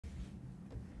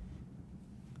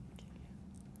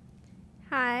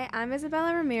Hi, I'm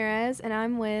Isabella Ramirez, and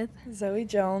I'm with Zoe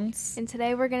Jones. And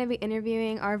today we're going to be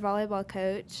interviewing our volleyball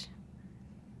coach.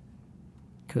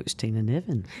 Coach Tina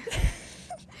Niven.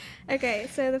 Okay,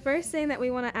 so the first thing that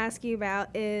we want to ask you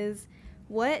about is,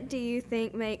 what do you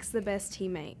think makes the best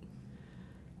teammate?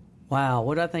 Wow,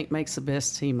 what do I think makes the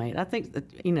best teammate? I think that,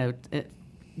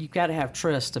 you've got to have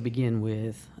trust to begin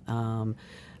with.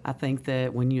 I think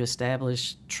that when you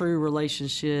establish true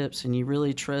relationships and you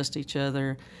really trust each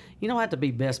other, you don't have to be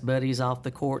best buddies off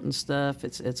the court and stuff.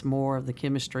 It's more of the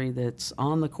chemistry that's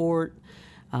on the court.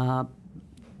 The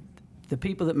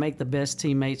people that make the best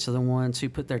teammates are the ones who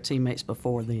put their teammates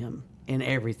before them in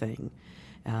everything.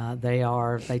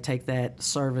 They take that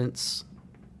servant's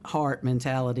heart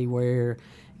mentality where,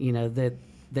 that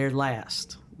they're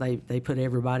last. They put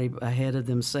everybody ahead of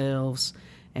themselves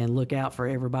and look out for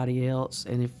everybody else.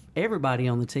 And if everybody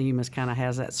on the team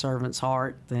has that servant's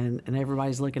heart, and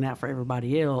everybody's looking out for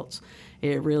everybody else,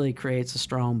 it really creates a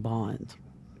strong bond.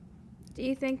 Do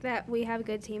you think that we have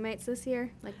good teammates this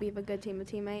year? Like, we have a good team of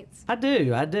teammates? I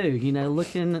do.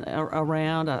 Looking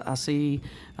around, I see,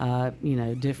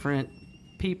 different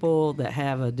people that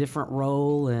have a different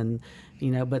role, and,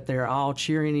 but they're all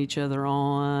cheering each other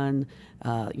on.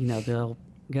 They'll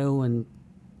go and,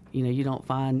 you don't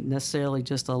find necessarily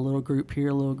just a little group here,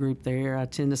 a little group there. I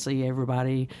tend to see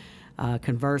everybody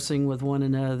conversing with one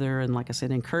another and, like I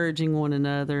said, encouraging one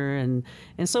another. And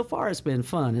so far it's been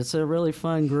fun. It's a really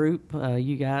fun group.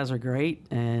 You guys are great.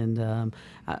 And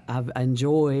I've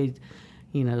enjoyed,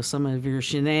 some of your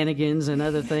shenanigans and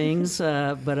other things.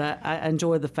 But I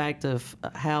enjoy the fact of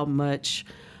how much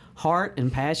heart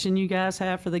and passion you guys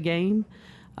have for the game.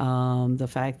 The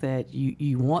fact that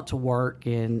you want to work,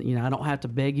 and I don't have to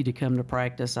beg you to come to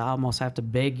practice. I almost have to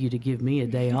beg you to give me a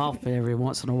day off every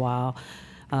once in a while.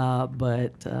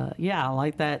 But I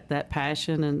like that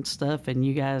passion and stuff, and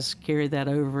you guys carry that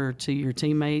over to your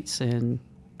teammates, and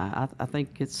I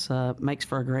think it's makes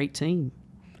for a great team.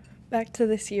 Back to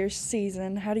this year's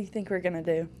season, how do you think we're going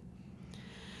to do?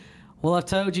 Well, I've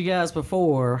told you guys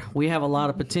before, we have a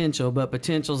lot of potential, but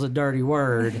potential's a dirty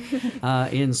word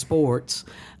in sports.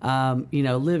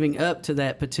 Living up to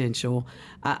that potential,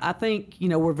 I think,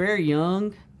 we're very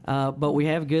young, but we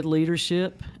have good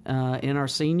leadership in our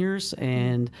seniors,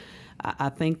 and I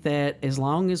think that as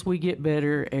long as we get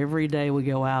better every day we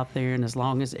go out there, and as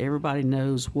long as everybody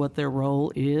knows what their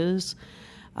role is,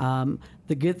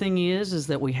 the good thing is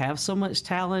that we have so much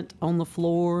talent on the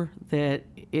floor that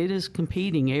it is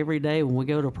competing every day when we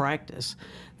go to practice.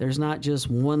 There's not just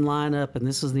one lineup, and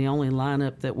this is the only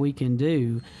lineup that we can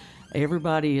do.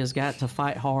 Everybody has got to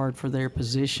fight hard for their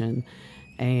position,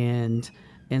 and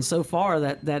so far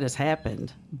that has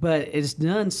happened. But it's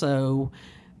done so,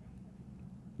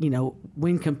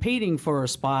 when competing for a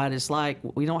spot, it's like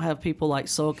we don't have people like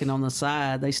sulking on the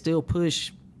side. They still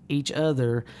push each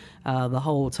other the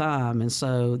whole time, and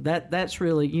so that's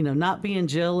really not being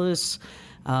jealous,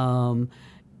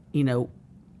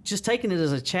 just taking it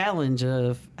as a challenge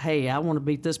of, hey, I want to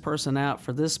beat this person out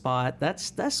for this spot.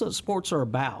 That's what sports are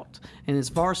about, and it's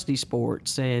varsity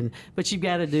sports, but you've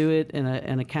got to do it in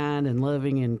a kind and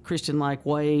loving and Christian-like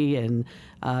way, and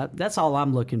that's all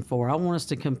I'm looking for. I want us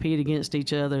to compete against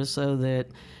each other so that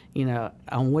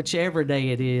on whichever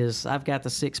day it is, I've got the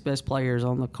 6 best players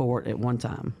on the court at one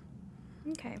time.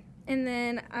 Okay. And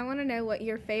then I want to know what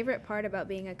your favorite part about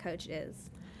being a coach is.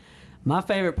 My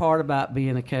favorite part about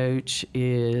being a coach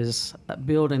is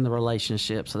building the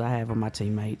relationships that I have with my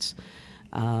teammates,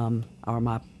 or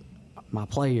my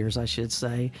players, I should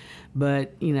say.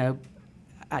 But,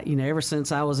 ever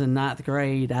since I was in 9th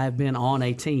grade, I've been on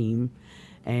a team.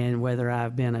 And whether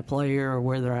I've been a player or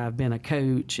whether I've been a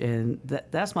coach, and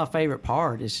that's my favorite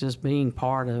part. It's just being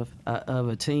part of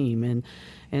a team.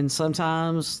 And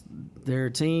sometimes there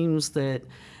are teams that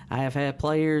I have had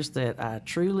players that I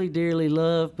truly, dearly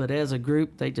love, but as a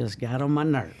group, they just got on my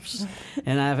nerves.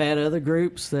 And I've had other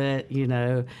groups that,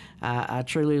 I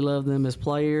truly love them as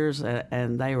players,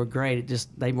 and they were great.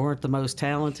 They weren't the most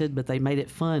talented, but they made it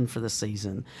fun for the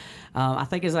season. I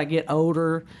think as I get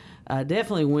older,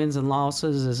 definitely wins and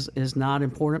losses is not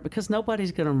important, because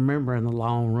nobody's going to remember in the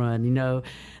long run.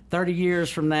 30 years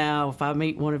from now, if I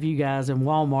meet one of you guys in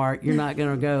Walmart, you're not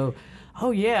going to go,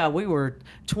 oh, yeah, we were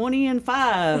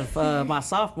 20-5 my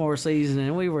sophomore season,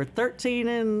 and we were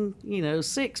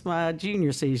 13-6 my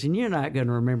junior season. You're not going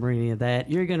to remember any of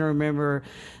that. You're going to remember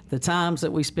the times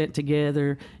that we spent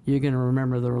together. You're going to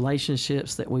remember the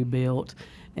relationships that we built.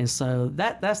 And so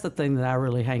that's the thing that I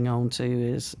really hang on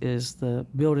to is the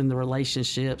building the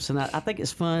relationships. And I think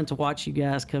it's fun to watch you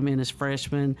guys come in as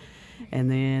freshmen And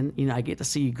then, I get to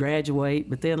see you graduate.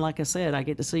 But then, like I said, I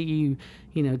get to see you,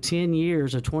 10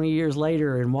 years or 20 years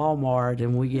later in Walmart,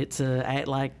 and we get to act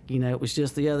like, it was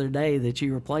just the other day that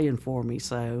you were playing for me.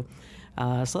 So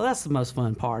that's the most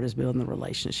fun part, is building the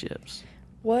relationships.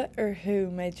 What or who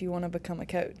made you want to become a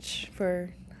coach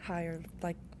for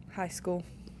high school?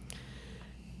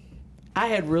 I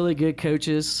had really good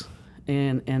coaches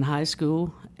in high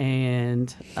school,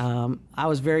 and I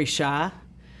was very shy.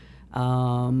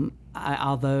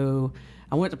 Although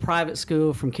I went to private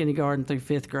school from kindergarten through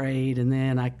 5th grade, and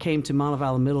then I came to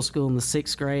Montevallo Middle School in the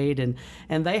 6th grade,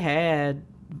 and they had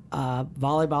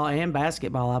volleyball and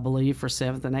basketball, I believe, for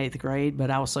 7th and 8th grade, but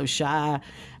I was so shy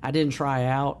I didn't try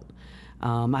out.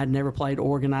 I'd never played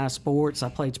organized sports. I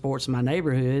played sports in my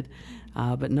neighborhood,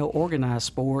 but no organized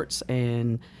sports.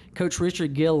 And Coach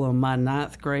Richard Gillum, my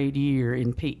 9th grade year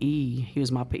in PE, he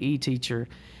was my PE teacher.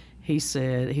 He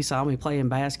saw me playing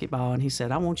basketball, and he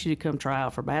said, "I want you to come try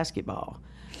out for basketball,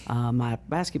 my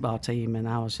basketball team." And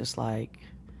I was just like,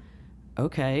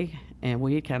 okay. And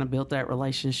we had kind of built that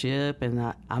relationship,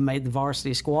 and I made the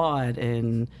varsity squad.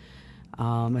 And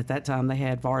at that time, they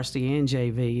had varsity and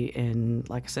JV. And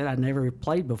like I said, I'd never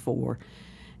played before.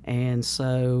 And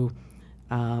so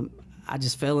I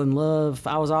just fell in love.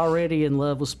 I was already in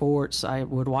love with sports. I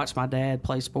would watch my dad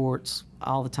play sports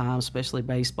all the time, especially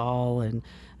baseball, and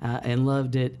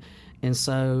loved it. And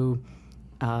so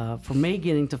for me,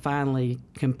 getting to finally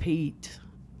compete,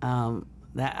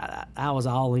 that I was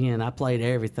all in. I played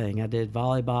everything. I did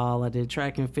volleyball, I did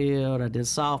track and field, I did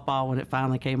softball when it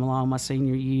finally came along my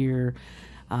senior year.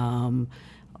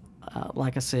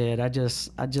 Like I said, I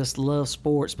just love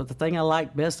sports. But the thing I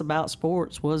liked best about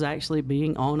sports was actually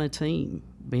being on a team.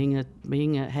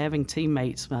 Having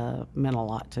teammates meant a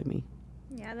lot to me.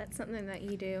 Yeah, that's something that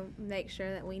you do. Make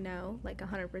sure that we know,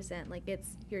 100%, it's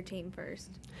your team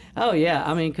first. Oh, yeah.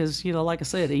 I mean, because, like I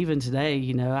said, even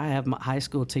today, I have my high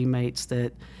school teammates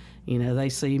that, they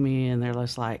see me and they're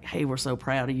just like, "Hey, we're so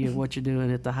proud of you, what you're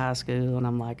doing at the high school." And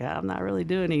I'm like, "I'm not really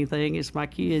doing anything. It's my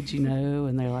kids,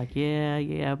 And they're like,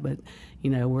 yeah, but,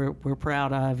 we're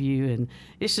proud of you. And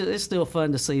it's still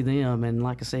fun to see them. And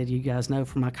like I said, you guys know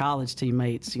from my college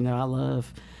teammates, I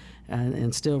love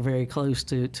and still very close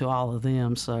to all of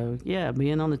them. So yeah,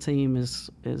 being on the team is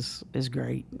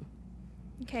great.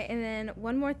 Okay, and then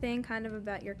one more thing kind of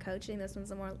about your coaching. This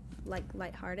one's more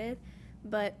lighthearted,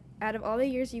 but out of all the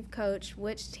years you've coached,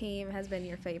 which team has been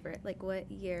your favorite? What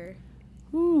year?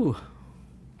 Ooh,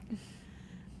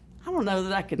 I don't know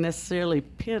that I could necessarily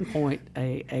pinpoint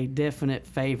a definite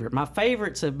favorite. My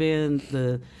favorites have been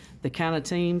the kind of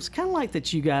teams, kind of like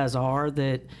that you guys are,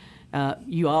 that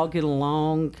you all get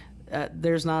along.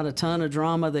 There's not a ton of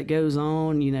drama that goes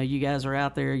on. You guys are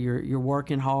out there, you're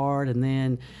working hard, and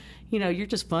then, you're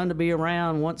just fun to be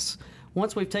around. Once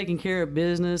we've taken care of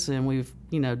business and we've,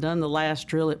 done the last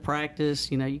drill at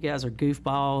practice, you guys are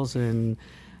goofballs and,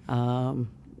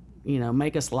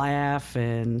 make us laugh.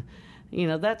 And,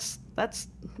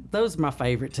 those are my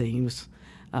favorite teams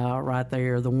right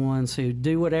there. The ones who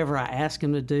do whatever I ask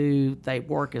them to do. They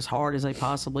work as hard as they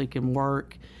possibly can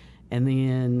work. And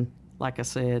then, like I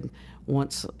said,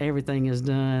 once everything is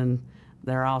done,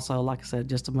 they're also, like I said,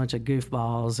 just a bunch of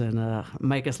goofballs and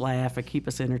make us laugh and keep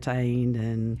us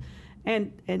entertained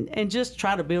and just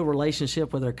try to build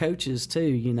relationship with their coaches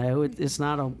too. It's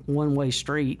not a one-way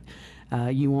street.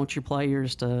 You want your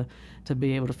players to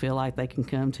be able to feel like they can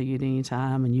come to you at any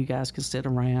time, and you guys can sit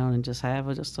around and just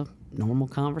have just a normal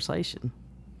conversation.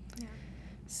 Yeah.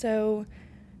 So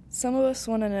some of us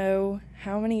want to know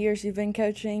how many years you've been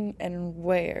coaching and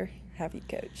where have you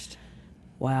coached?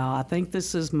 Wow, I think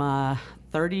this is my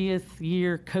 30th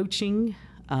year coaching.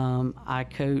 I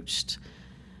coached,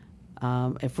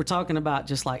 if we're talking about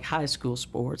just high school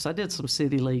sports, I did some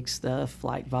city league stuff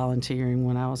like volunteering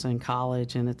when I was in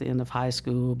college and at the end of high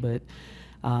school, but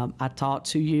I taught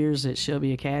 2 years at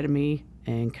Shelby Academy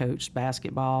and coached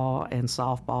basketball and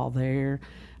softball there.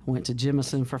 I went to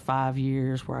Jemison for 5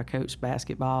 years where I coached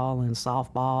basketball and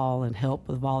softball and helped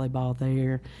with volleyball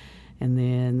there. And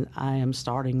then I am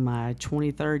starting my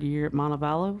 23rd year at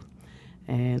Montevallo,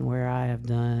 and where I have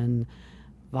done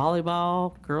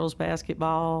volleyball, girls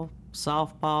basketball,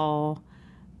 softball,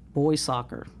 boys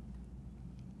soccer.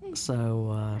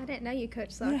 So I didn't know you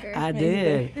coached soccer. I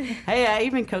did. Hey, I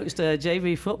even coached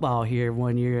JV football here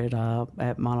one year at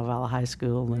Montevallo High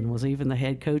School, and was even the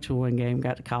head coach of one game.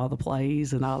 Got to call the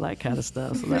plays and all that kind of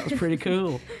stuff. So that was pretty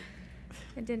cool.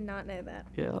 I did not know that.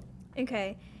 Yeah.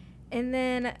 Okay, and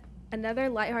then another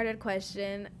lighthearted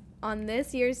question. On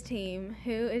this year's team,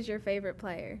 who is your favorite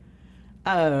player?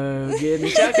 Oh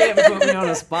goodness, y'all can't put me on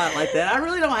a spot like that. I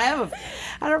really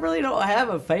don't have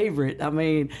a favorite. I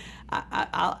mean,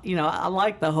 I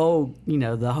like the whole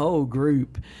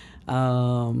group.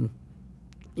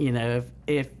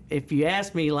 If you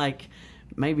ask me, like,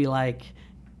 maybe like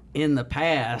in the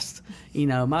past,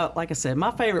 like I said,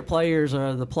 my favorite players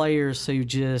are the players who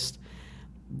just,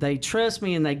 they trust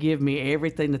me and they give me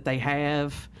everything that they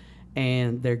have,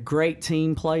 and they're great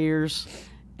team players,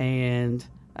 and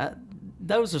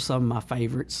those are some of my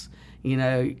favorites.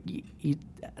 You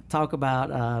talk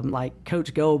about like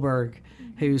Coach Goldberg,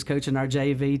 who's coaching our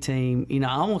JV team.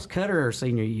 I almost cut her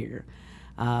senior year.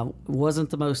 Wasn't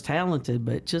the most talented,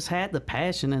 but just had the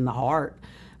passion and the heart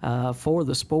for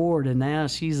the sport, and now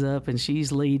she's up and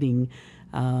she's leading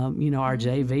our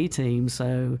JV team.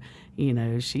 So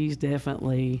she's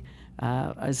definitely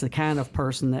is the kind of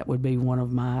person that would be one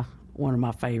of my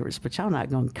favorites. But y'all not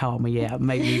going to call me out and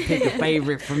make me pick a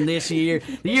favorite from this year.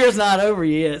 The year's not over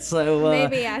yet, so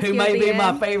who may be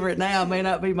my favorite now may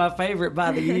not be my favorite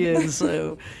by the end.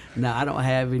 So no, I don't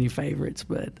have any favorites,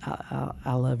 but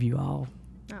I love you all.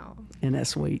 Oh. And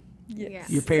that's sweet. Yes.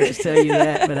 Your parents tell you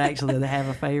that, but actually they have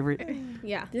a favorite?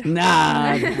 Yeah.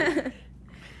 Nah.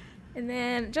 And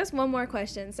then just one more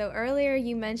question. So earlier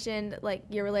you mentioned like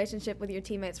your relationship with your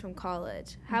teammates from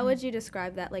college. How would you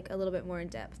describe that, like, a little bit more in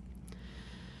depth?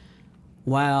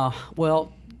 Wow.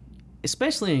 Well,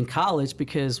 especially in college,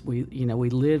 because we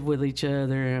lived with each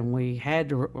other and we had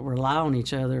to rely on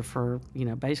each other for,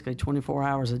 basically 24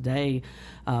 hours a day.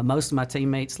 Most of my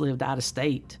teammates lived out of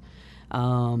state.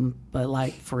 But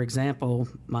like, for example,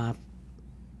 my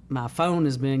phone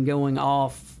has been going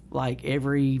off like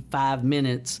every 5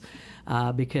 minutes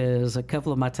because a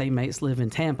couple of my teammates live in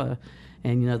Tampa,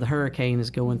 and the hurricane is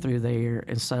going through there,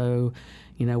 and so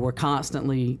we're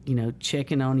constantly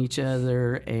checking on each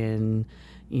other, and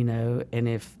and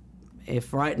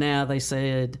if right now they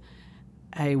said,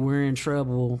 hey, we're in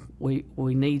trouble, we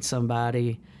need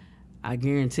somebody, I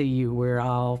guarantee you we're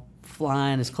all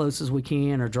flying as close as we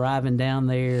can or driving down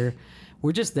there.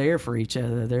 We're just there for each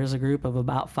other. There's a group of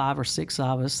about 5 or 6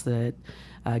 of us that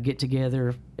get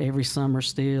together every summer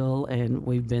still, and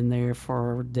we've been there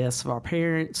for deaths of our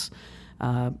parents.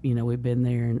 We've been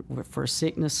there for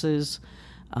sicknesses.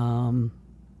 Those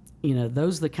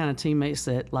are the kind of teammates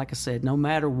that, like I said, no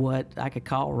matter what, I could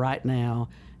call right now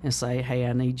and say, hey,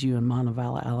 I need you in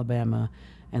Montevallo, Alabama,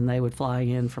 and they would fly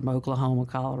in from Oklahoma,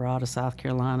 Colorado, South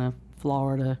Carolina,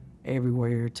 Florida,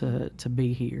 everywhere to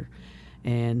be here.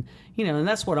 And and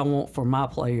that's what I want for my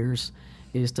players,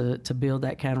 is to build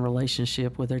that kind of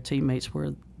relationship with their teammates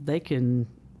where they can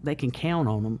count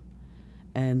on them,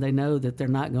 and they know that they're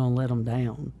not going to let them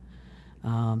down,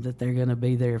 that they're going to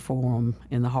be there for them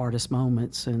in the hardest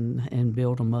moments and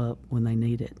build them up when they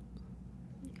need it.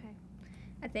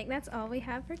 I think that's all we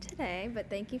have for today, but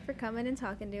thank you for coming and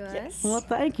talking to us. Yes. Well,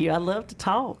 thank you. I love to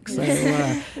talk. So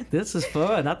this is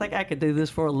fun. I think I could do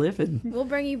this for a living. We'll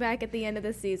bring you back at the end of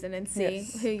the season and see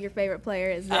who your favorite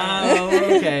player is then.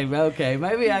 Oh, okay.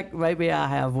 Maybe I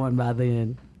have one by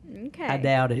then. Okay. I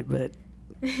doubt it, but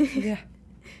Yeah.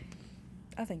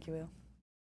 I think you will.